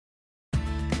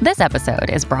This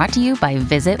episode is brought to you by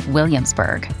Visit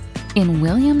Williamsburg. In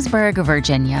Williamsburg,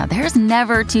 Virginia, there's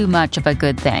never too much of a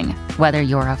good thing. Whether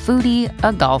you're a foodie,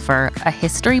 a golfer, a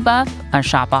history buff, a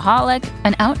shopaholic,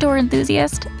 an outdoor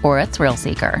enthusiast, or a thrill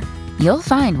seeker, you'll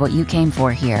find what you came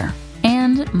for here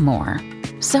and more.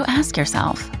 So ask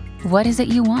yourself, what is it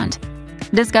you want?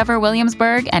 Discover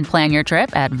Williamsburg and plan your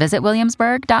trip at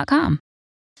visitwilliamsburg.com.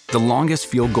 The longest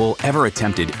field goal ever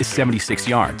attempted is 76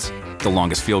 yards. The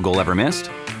longest field goal ever missed?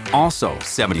 Also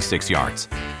 76 yards.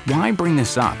 Why bring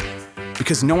this up?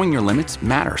 Because knowing your limits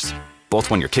matters, both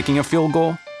when you're kicking a field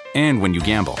goal and when you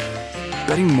gamble.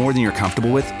 Betting more than you're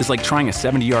comfortable with is like trying a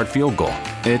 70-yard field goal.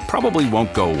 It probably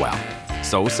won't go well.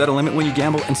 So set a limit when you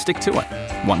gamble and stick to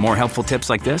it. Want more helpful tips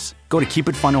like this? Go to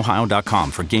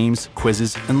keepitfunohio.com for games,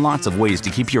 quizzes, and lots of ways to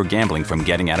keep your gambling from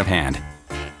getting out of hand.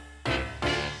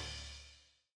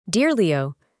 Dear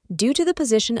Leo, due to the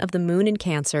position of the moon in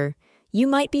Cancer, you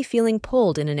might be feeling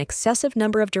pulled in an excessive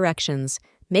number of directions,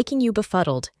 making you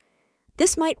befuddled.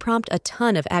 This might prompt a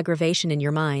ton of aggravation in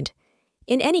your mind.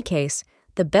 In any case,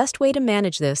 the best way to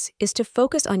manage this is to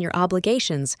focus on your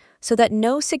obligations so that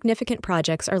no significant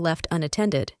projects are left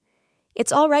unattended.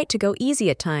 It's all right to go easy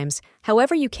at times,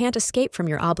 however you can't escape from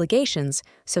your obligations,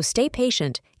 so stay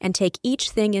patient and take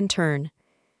each thing in turn.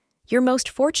 Your most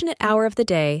fortunate hour of the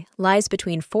day lies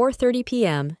between 4:30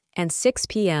 p.m. and 6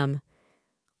 p.m.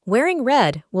 Wearing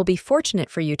red will be fortunate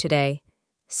for you today,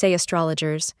 say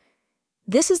astrologers.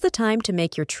 This is the time to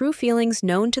make your true feelings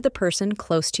known to the person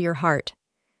close to your heart.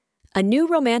 A new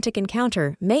romantic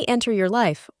encounter may enter your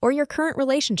life, or your current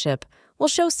relationship will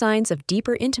show signs of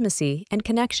deeper intimacy and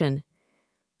connection.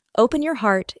 Open your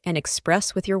heart and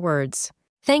express with your words.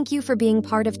 Thank you for being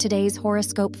part of today's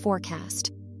horoscope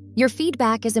forecast. Your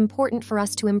feedback is important for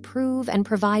us to improve and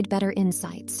provide better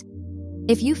insights.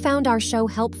 If you found our show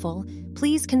helpful,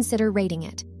 please consider rating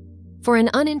it. For an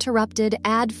uninterrupted,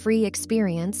 ad-free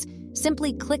experience,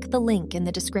 simply click the link in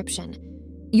the description.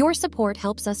 Your support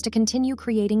helps us to continue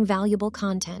creating valuable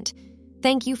content.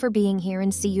 Thank you for being here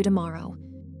and see you tomorrow.